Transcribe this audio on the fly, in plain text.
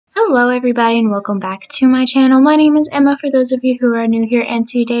Hello everybody and welcome back to my channel. My name is Emma for those of you who are new here, and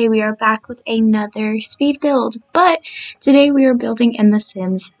today we are back with another speed build, but today we are building in The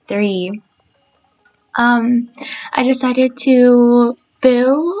Sims 3. I decided to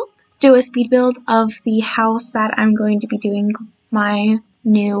do a speed build of the house that I'm going to be doing my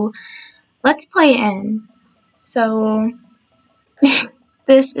new Let's Play in. So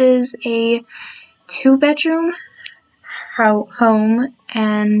this is a 2-bedroom home,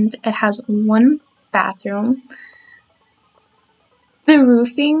 and it has 1 bathroom. The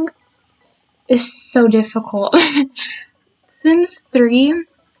roofing is so difficult. Sims 3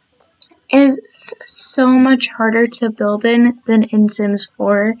 is so much harder to build in than in Sims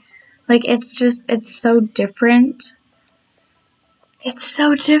 4. Like, it's so different. It's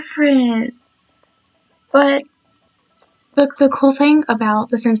so different. But the cool thing about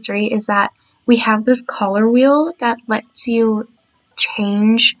The Sims 3 is that we have this color wheel that lets you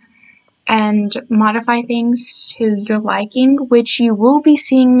change and modify things to your liking, which you will be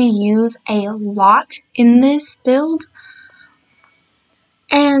seeing me use a lot in this build.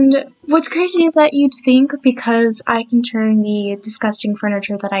 And what's crazy is that you'd think, because I can turn the disgusting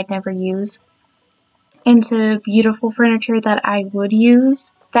furniture that I'd never use into beautiful furniture that I would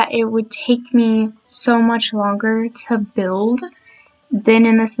use, that it would take me so much longer to build than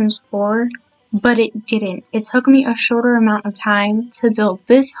in The Sims 4. But it didn't. It took me a shorter amount of time to build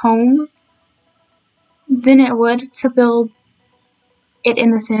this home than it would to build it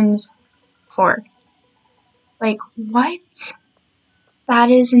in The Sims 4. Like, what? That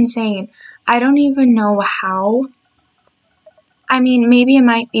is insane. I don't even know how. I mean, maybe it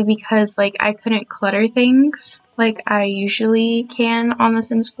might be because, like, I couldn't clutter things like I usually can on The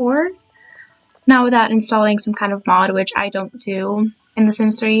Sims 4. Not without installing some kind of mod, which I don't do in The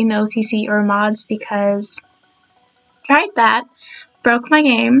Sims 3, no CC or mods, because tried that, broke my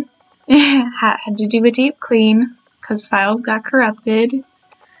game, had to do a deep clean, because files got corrupted. It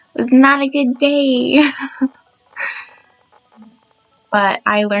was not a good day. But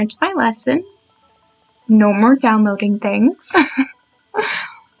I learned my lesson. No more downloading things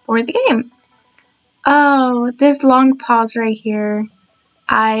for the game. Oh, this long pause right here.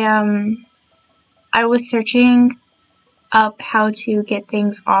 I was searching up how to get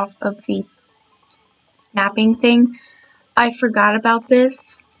things off of the snapping thing. I forgot about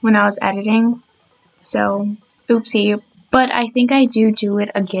this when I was editing, so oopsie. But I think I do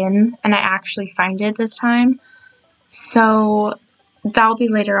it again, and I actually find it this time. So that'll be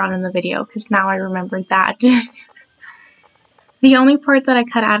later on in the video, because now I remembered that. The only part that I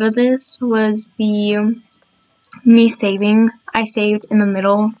cut out of this was me saving. I saved in the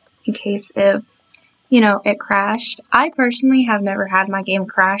middle in case if, it crashed. I personally have never had my game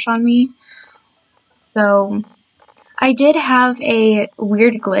crash on me. So I did have a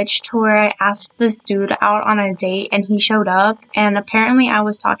weird glitch to where I asked this dude out on a date and he showed up, and apparently I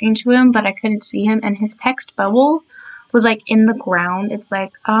was talking to him but I couldn't see him, and his text bubble was like in the ground. It's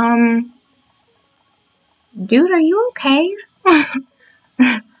like, dude, are you okay?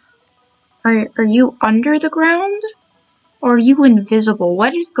 Are you under the ground? Or are you invisible?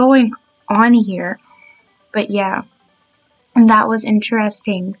 What is going on here? But yeah, and that was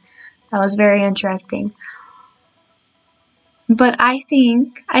interesting. That was very interesting. But I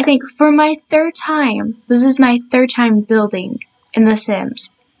think for my 3rd time, this is my 3rd time building in The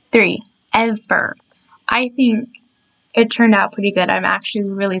Sims 3 ever. I think it turned out pretty good. I'm actually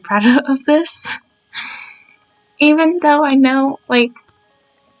really proud of this. Even though I know, like,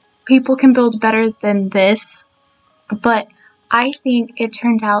 people can build better than this, but I think it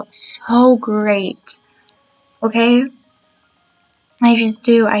turned out so great. Okay? I just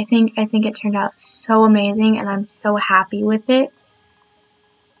do. I think it turned out so amazing, and I'm so happy with it.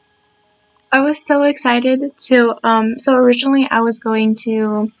 I was so excited to, so originally I was going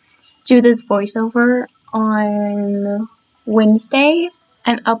to do this voiceover on Wednesday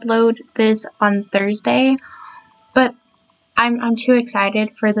and upload this on Thursday, but I'm too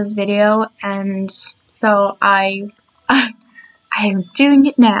excited for this video, and so I am doing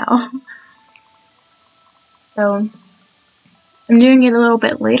it now. So I'm doing it a little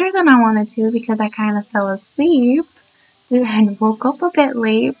bit later than I wanted to because I kind of fell asleep and woke up a bit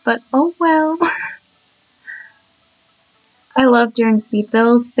late, but oh well. I love doing speed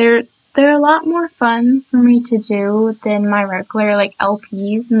builds. They're a lot more fun for me to do than my regular, like,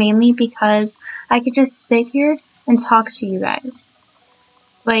 LPs, mainly because I could just sit here and talk to you guys.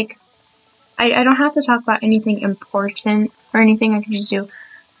 Like, I don't have to talk about anything important or anything. I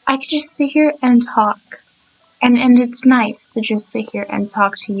could just sit here and talk. And it's nice to just sit here and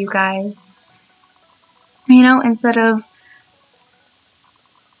talk to you guys. Instead of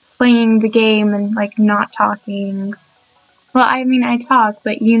playing the game and like not talking. Well, I mean, I talk,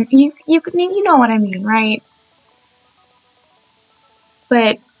 but you know what I mean, right?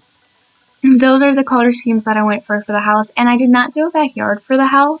 But those are the color schemes that I went for the house, and I did not do a backyard for the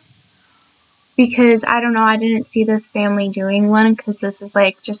house because I don't know, I didn't see this family doing one because this is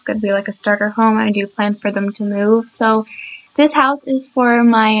like just going to be like a starter home. I do plan for them to move. So this house is for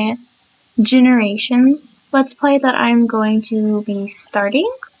my Generations Let's Play that I'm going to be starting,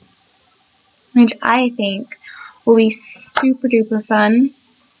 which I think will be super duper fun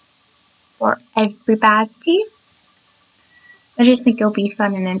for everybody. I just think it'll be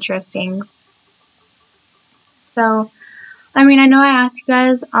fun and interesting. So, I mean, I know I asked you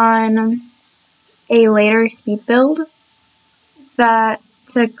guys on a later speed build that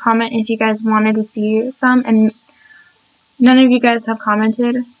to comment if you guys wanted to see some, and none of you guys have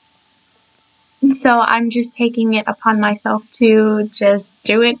commented. So I'm just taking it upon myself to just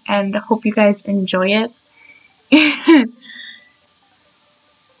do it and hope you guys enjoy it.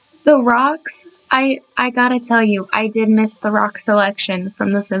 The rocks, I gotta tell you, I did miss the rock selection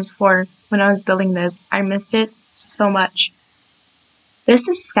from The Sims 4 when I was building this. I missed it so much. This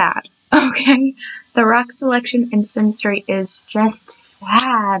is sad, okay? The rock selection in Sims 3 is just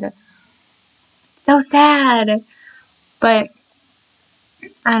sad. So sad. But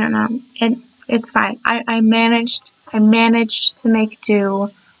I don't know. It's fine. I managed to make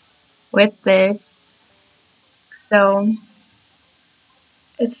do with this. So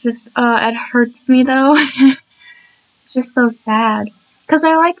it's just it hurts me though. It's just so sad. Cause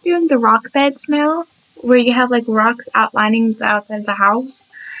I like doing the rock beds now, where you have like rocks outlining the outside of the house.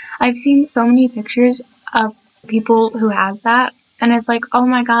 I've seen so many pictures of people who has that, and it's like, oh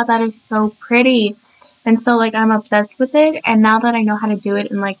my god, that is so pretty. And so like I'm obsessed with it, and now that I know how to do it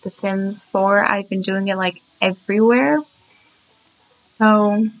in like The Sims 4, I've been doing it like everywhere.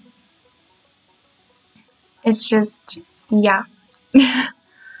 So it's just, yeah.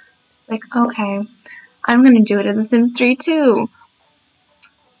 Just like, okay, I'm gonna do it in The Sims 3 too.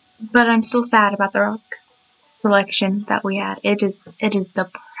 But I'm still sad about the rock selection that we had. It is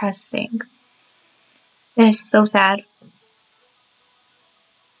depressing. It is so sad.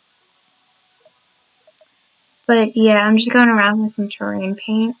 But yeah, I'm just going around with some terrain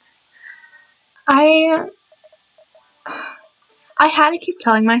paint. I had to keep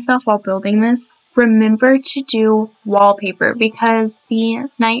telling myself while building this, remember to do wallpaper, because the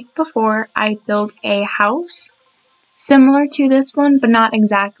night before I built a house similar to this one, but not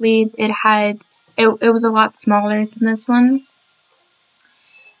exactly. It was a lot smaller than this one.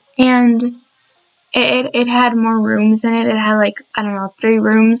 And it had more rooms in it. It had like, I don't know, 3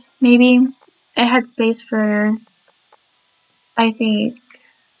 rooms maybe. It had space for, I think,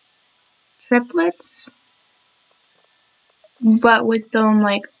 triplets, but with them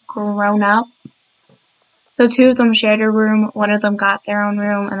like grown up. So 2 of them shared a room, 1 of them got their own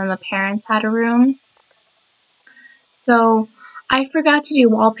room, and then the parents had a room. So I forgot to do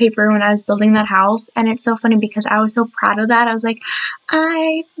wallpaper when I was building that house, and it's so funny because I was so proud of that. I was like,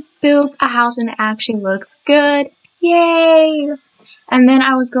 I built a house and it actually looks good. Yay! And then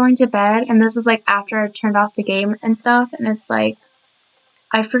I was going to bed, and this was like after I turned off the game and stuff, and it's like,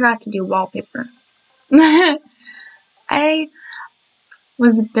 I forgot to do wallpaper. I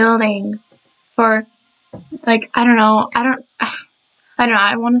was building for like, I don't know,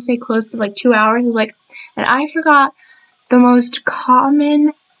 I want to say close to like 2 hours. Like, and I forgot the most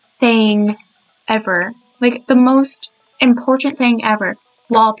common thing ever, like the most important thing ever,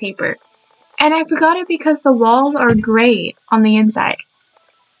 wallpaper. And I forgot it because the walls are gray on the inside.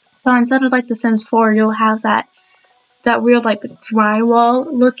 So instead of like The Sims 4, you'll have that weird like drywall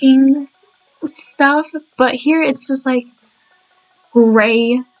looking stuff, but here it's just like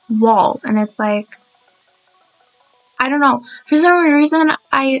gray walls, and it's like, I don't know, for some reason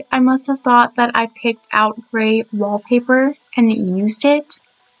I must have thought that I picked out gray wallpaper and used it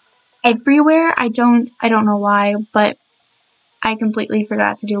everywhere. I don't know why, but I completely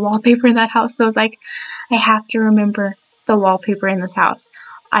forgot to do wallpaper in that house. So I was like, I have to remember the wallpaper in this house.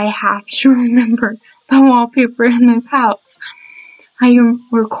 I have to remember the wallpaper in this house. I am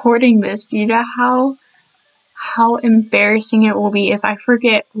recording this. You know how embarrassing it will be if I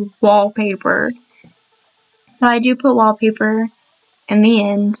forget wallpaper. So I do put wallpaper in the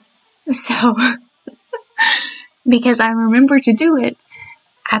end. So because I remember to do it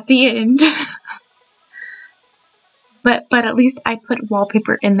at the end. But at least I put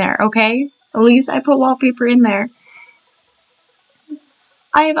wallpaper in there, okay? At least I put wallpaper in there.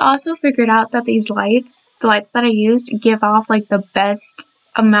 I have also figured out that these lights, the lights that I used, give off like the best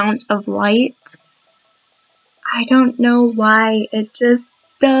amount of light. I don't know why, it just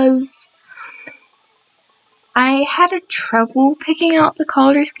does. I had a trouble picking out the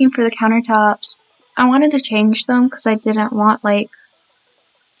color scheme for the countertops. I wanted to change them because I didn't want, like,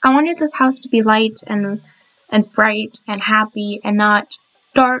 I wanted this house to be light and bright and happy and not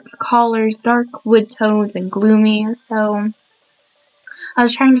dark colors, dark wood tones and gloomy. So I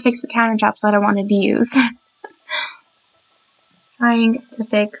was trying to fix the countertops that I wanted to use. Trying to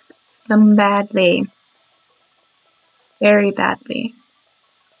fix them badly. Very badly.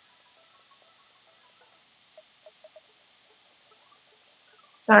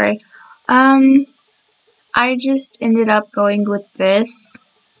 Sorry. I just ended up going with this,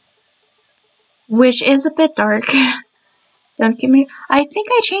 which is a bit dark. Don't get me. I think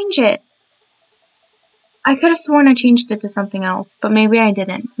I changed it. I could have sworn I changed it to something else, but maybe I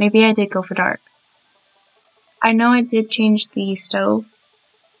didn't. Maybe I did go for dark. I know I did change the stove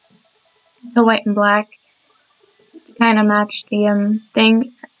to white and black to kind of match the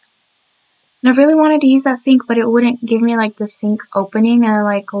thing. And I really wanted to use that sink, but it wouldn't give me like the sink opening, and I'm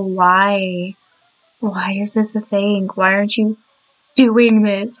like, why? Why is this a thing? Why aren't you doing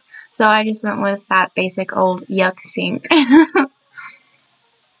this? So I just went with that basic old yuck sink.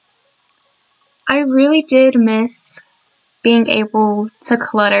 I really did miss being able to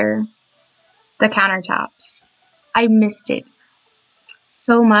clutter the countertops. I missed it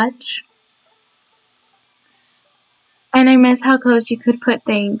so much. And I miss how close you could put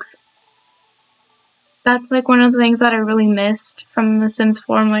things. That's like one of the things that I really missed from The Sims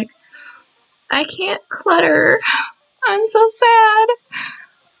 4. I'm like, I can't clutter. I'm so sad.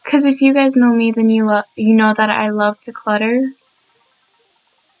 Because if you guys know me, then you know that I love to clutter.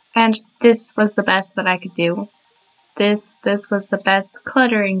 And this was the best that I could do. This was the best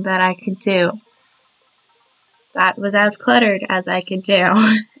cluttering that I could do. That was as cluttered as I could do.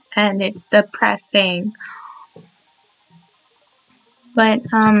 And it's depressing. But,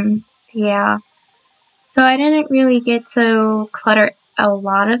 yeah. So I didn't really get to clutter a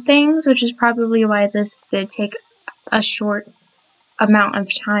lot of things, which is probably why this did take a short amount of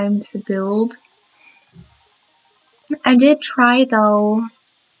time to build. I did try, though.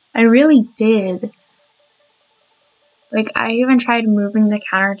 I really did. Like, I even tried moving the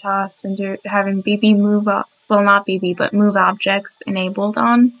countertops and having BB move up. Well, not BB, but move objects enabled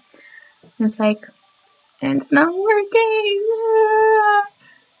on. And it's like, it's not working.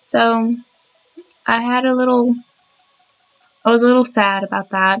 So, I was a little sad about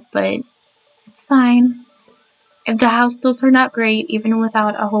that, but it's fine. If the house still turned out great, even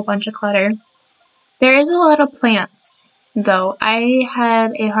without a whole bunch of clutter. There is a lot of plants, though. I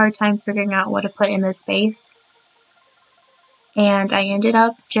had a hard time figuring out what to put in this space. And I ended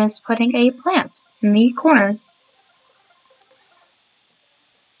up just putting a plant in the corner.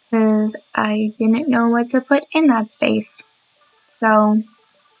 Because I didn't know what to put in that space. So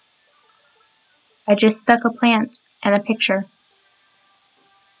I just stuck a plant and a picture.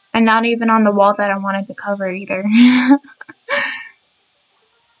 And not even on the wall that I wanted to cover either.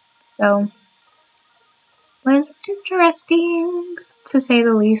 So, it was interesting, to say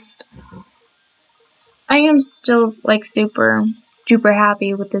the least. I am still, like, super duper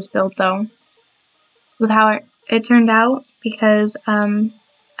happy with this build, though. With how it turned out, because, I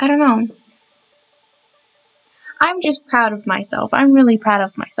don't know. I'm just proud of myself. I'm really proud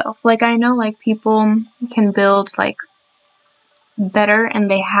of myself. Like, I know, like, people can build, like, better, and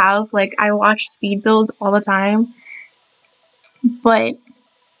they have. Like, I watch speed builds all the time. But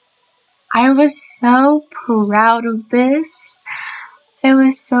I was so proud of this. I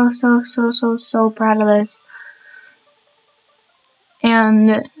was so proud of this.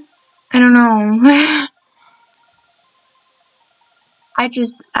 And I don't know.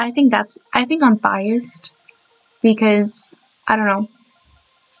 I think I'm biased because I don't know.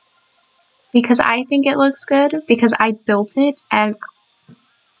 Because I think it looks good, because I built it and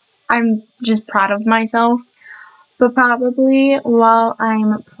I'm just proud of myself. But probably while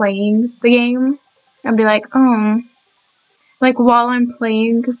I'm playing the game, I'll be like, oh. Like, while I'm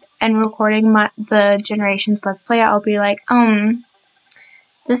playing and recording the Generations Let's Play, I'll be like,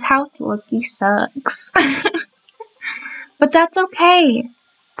 this house looky sucks. But that's okay.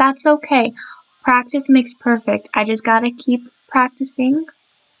 That's okay. Practice makes perfect. I just gotta keep practicing.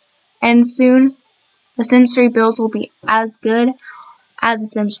 And soon, the Sims 3 builds will be as good as the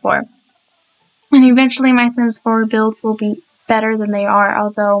Sims 4. And eventually my Sims 4 builds will be better than they are,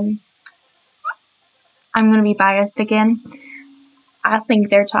 although I'm gonna be biased again. I think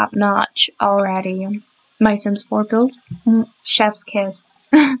they're top notch already. My Sims 4 builds, chef's kiss.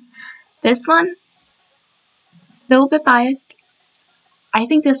 This one, still a bit biased. I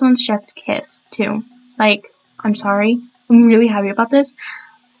think this one's chef's kiss too. Like, I'm sorry. I'm really happy about this.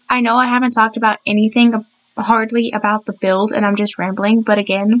 I know I haven't talked about anything hardly about the build, and I'm just rambling, but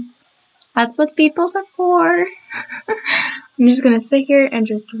again, that's what speed builds are for. I'm just gonna sit here and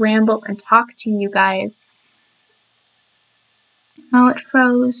just ramble and talk to you guys. Oh, it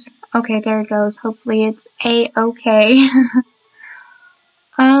froze. Okay, there it goes. Hopefully it's a-okay.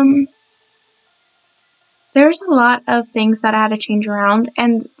 There's a lot of things that I had to change around,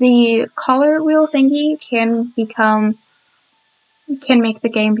 and the color wheel thingy can make the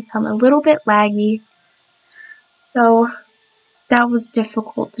game become a little bit laggy. So that was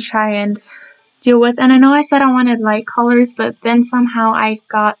difficult to try and deal with. And I know I said I wanted light colors, but then somehow I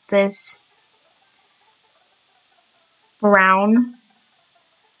got this brown.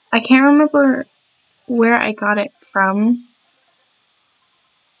 I can't remember where I got it from.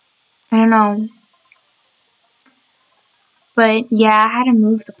 I don't know. But yeah, I had to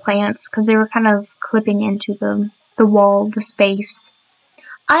move the plants because they were kind of clipping into the wall, the space.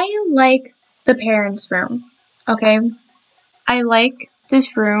 I like the parents' room, okay? I like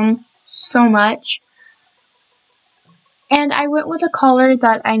this room so much. And I went with a color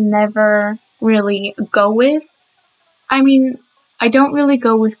that I never really go with. I mean, I don't really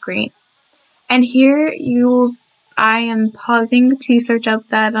go with green. And here I am pausing to search up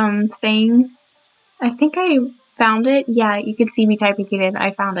that thing. I think I found it. Yeah, you can see me typing it in.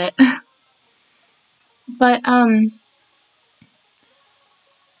 I found it. But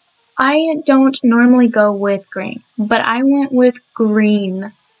I don't normally go with green, but I went with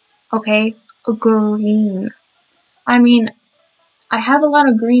green. Okay? Green. I mean, I have a lot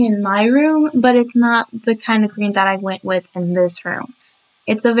of green in my room, but it's not the kind of green that I went with in this room.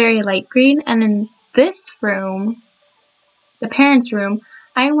 It's a very light green, and in this room, the parents' room,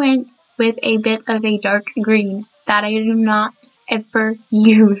 I went with a bit of a dark green that I do not ever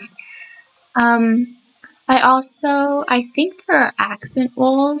use. I think there are accent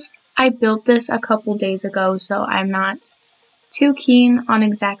walls. I built this a couple days ago, so I'm not too keen on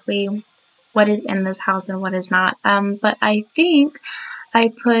exactly what is in this house and what is not. But I think I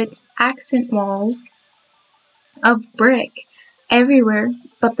put accent walls of brick everywhere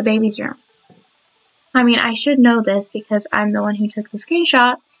but the baby's room. I mean, I should know this because I'm the one who took the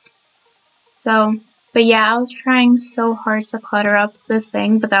screenshots. So, but yeah, I was trying so hard to clutter up this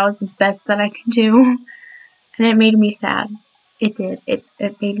thing, but that was the best that I could do. And it made me sad. It did. It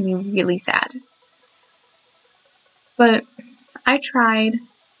made me really sad. But I tried.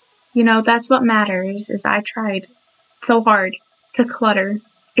 You know, that's what matters, is I tried so hard to clutter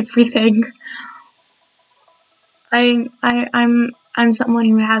everything. I'm someone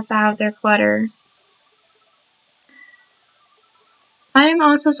who has to have their clutter. I'm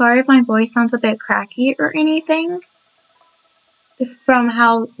also sorry if my voice sounds a bit cracky or anything from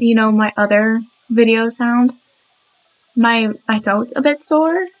how, you know, my other videos sound. My throat's a bit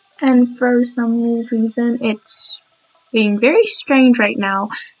sore, and for some reason it's being very strange right now,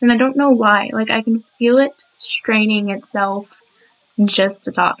 and I don't know why. Like, I can feel it straining itself just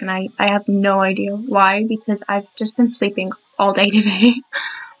to talk, and I have no idea why, because I've just been sleeping all day today.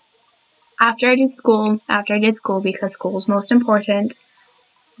 After I did school, because school is most important,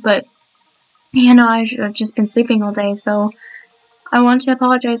 but, you know, I've just been sleeping all day, so I want to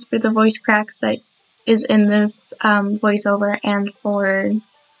apologize for the voice cracks that is in this voiceover and for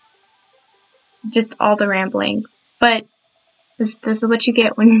just all the rambling. But this is what you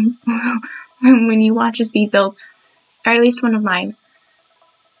get when when you watch a speed build, or at least one of mine.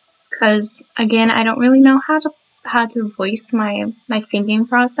 Because again, I don't really know how to voice my thinking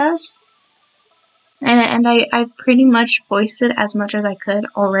process, and I pretty much voiced it as much as I could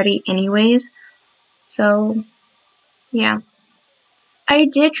already, anyways. So yeah, I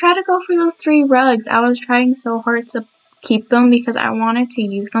did try to go for those 3 rugs. I was trying so hard to keep them because I wanted to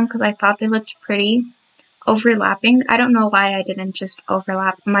use them because I thought they looked pretty overlapping. I don't know why I didn't just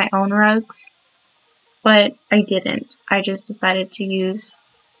overlap my own rugs, but I didn't. I just decided to use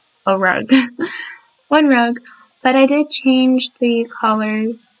a rug. One rug. But I did change the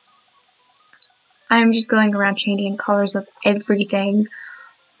color. I'm just going around changing colors of everything.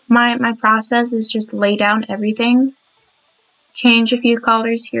 My process is just lay down everything, change a few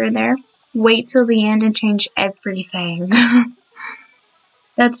colors here and there, wait till the end and change everything.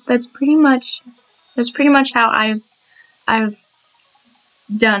 That's pretty much how I've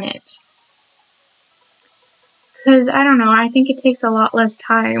done it. Because, I don't know, I think it takes a lot less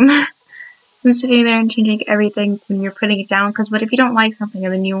time than sitting there and changing everything when you're putting it down. Because what if you don't like something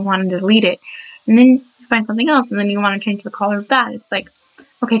and then you want to delete it? And then you find something else and then you want to change the color of that. It's like,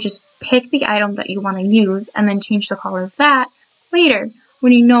 okay, just pick the item that you want to use and then change the color of that later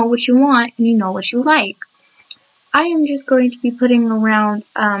when you know what you want and you know what you like. I am just going to be putting around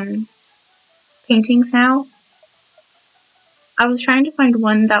paintings now. I was trying to find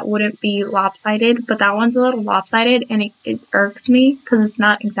one that wouldn't be lopsided, but that one's a little lopsided and it irks me because it's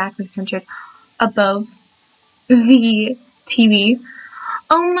not exactly centered above the TV.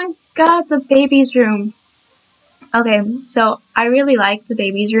 Oh my god, the baby's room. Okay, so I really like the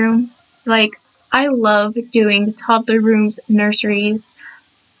baby's room. Like, I love doing toddler rooms, nurseries.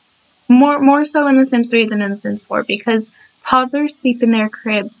 More so in The Sims 3 than in The Sims 4 because toddlers sleep in their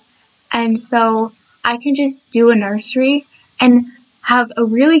cribs. And so I can just do a nursery and have a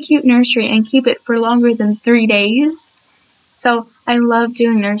really cute nursery and keep it for longer than 3 days. So I love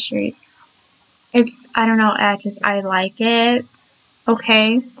doing nurseries. I don't know, I like it.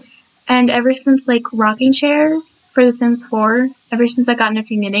 Okay. And ever since, like, rocking chairs for The Sims 4, ever since I got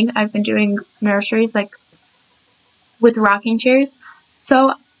Nifty Knitting, I've been doing nurseries, like, with rocking chairs.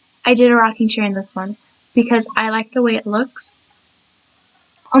 So I did a rocking chair in this one because I like the way it looks.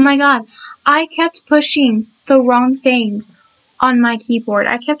 Oh my god, I kept pushing the wrong thing on my keyboard.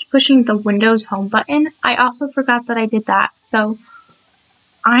 I kept pushing the Windows home button. I also forgot that I did that. So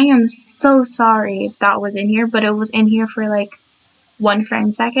I am so sorry that was in here, but it was in here for like 1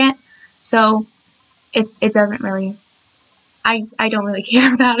 frame second. So it doesn't really, I don't really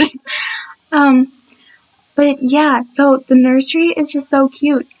care about it. But yeah, so the nursery is just so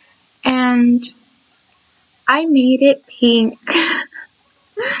cute. And I made it pink.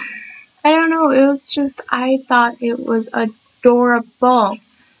 I don't know, it was just, I thought it was adorable.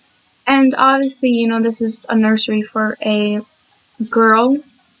 And obviously, you know, this is a nursery for a girl.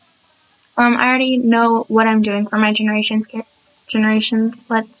 I already know what I'm doing for my Generations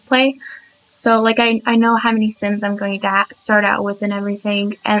Let's Play. So, like, I know how many Sims I'm going to start out with and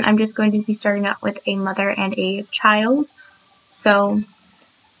everything. And I'm just going to be starting out with a mother and a child. So,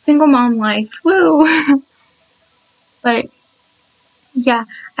 single mom life, woo! But yeah,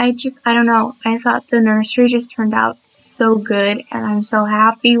 I don't know. I thought the nursery just turned out so good, and I'm so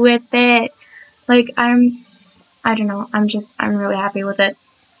happy with it. Like, I don't know. I'm really happy with it.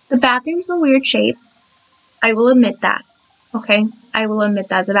 The bathroom's a weird shape. I will admit that. Okay? I will admit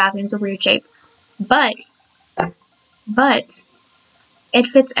that the bathroom's a weird shape. But it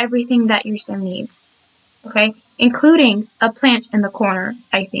fits everything that your sim needs. Okay? Including a plant in the corner,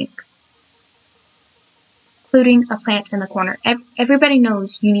 I think. Including a plant in the corner. Everybody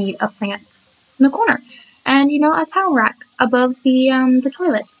knows you need a plant in the corner. And, you know, a towel rack above the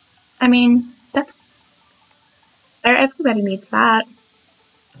toilet. I mean, everybody needs that.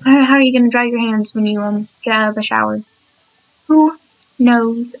 How are you going to dry your hands when you get out of the shower? Who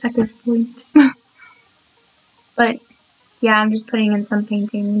knows at this point? But, yeah, I'm just putting in some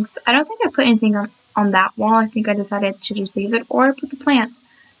paintings. I don't think I put anything on that wall. I think I decided to just leave it, or put the plant.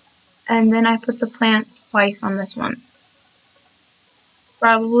 And then I put the plant twice on this one.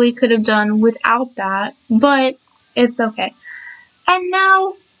 Probably could have done without that, but it's okay. And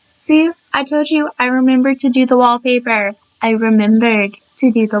now, see, I told you I remembered to do the wallpaper. I remembered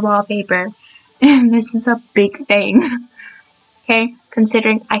to do the wallpaper. And this is a big thing. Okay,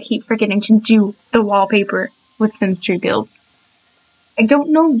 considering I keep forgetting to do the wallpaper with Sims 3 builds. I don't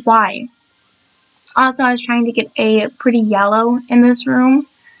know why. Also, I was trying to get a pretty yellow in this room.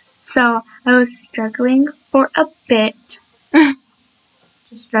 So, I was struggling for a bit.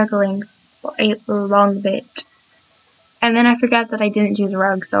 Just struggling for a long bit. And then I forgot that I didn't do the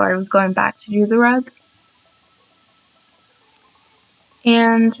rug, so I was going back to do the rug.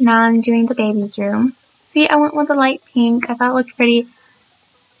 And now I'm doing the baby's room. See, I went with the light pink. I thought it looked pretty.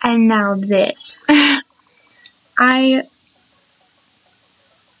 And now this. I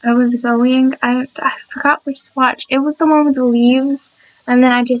forgot which swatch. It was the one with the leaves. And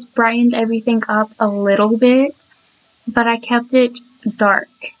then I just brightened everything up a little bit, but I kept it dark,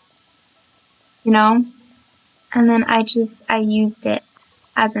 you know? And then I used it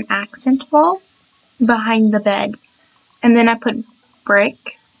as an accent wall behind the bed. And then I put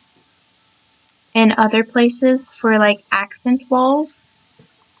brick in other places for like accent walls,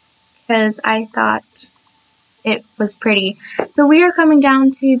 because I thought it was pretty. So we are coming down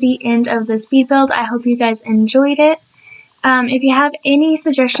to the end of the speed build. I hope you guys enjoyed it. If you have any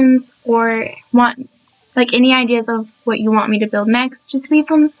suggestions or want like any ideas of what you want me to build next, just leave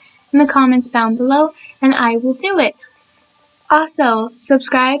them in the comments down below and I will do it. Also,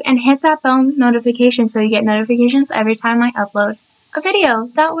 subscribe and hit that bell notification so you get notifications every time I upload a video.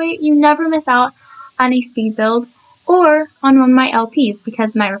 That way you never miss out on a speed build or on one of my LPs,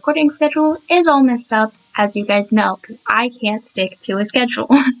 because my recording schedule is all messed up, as you guys know, because I can't stick to a schedule.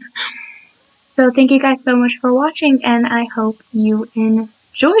 So thank you guys so much for watching, and I hope you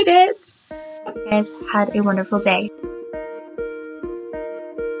enjoyed it. You guys had a wonderful day.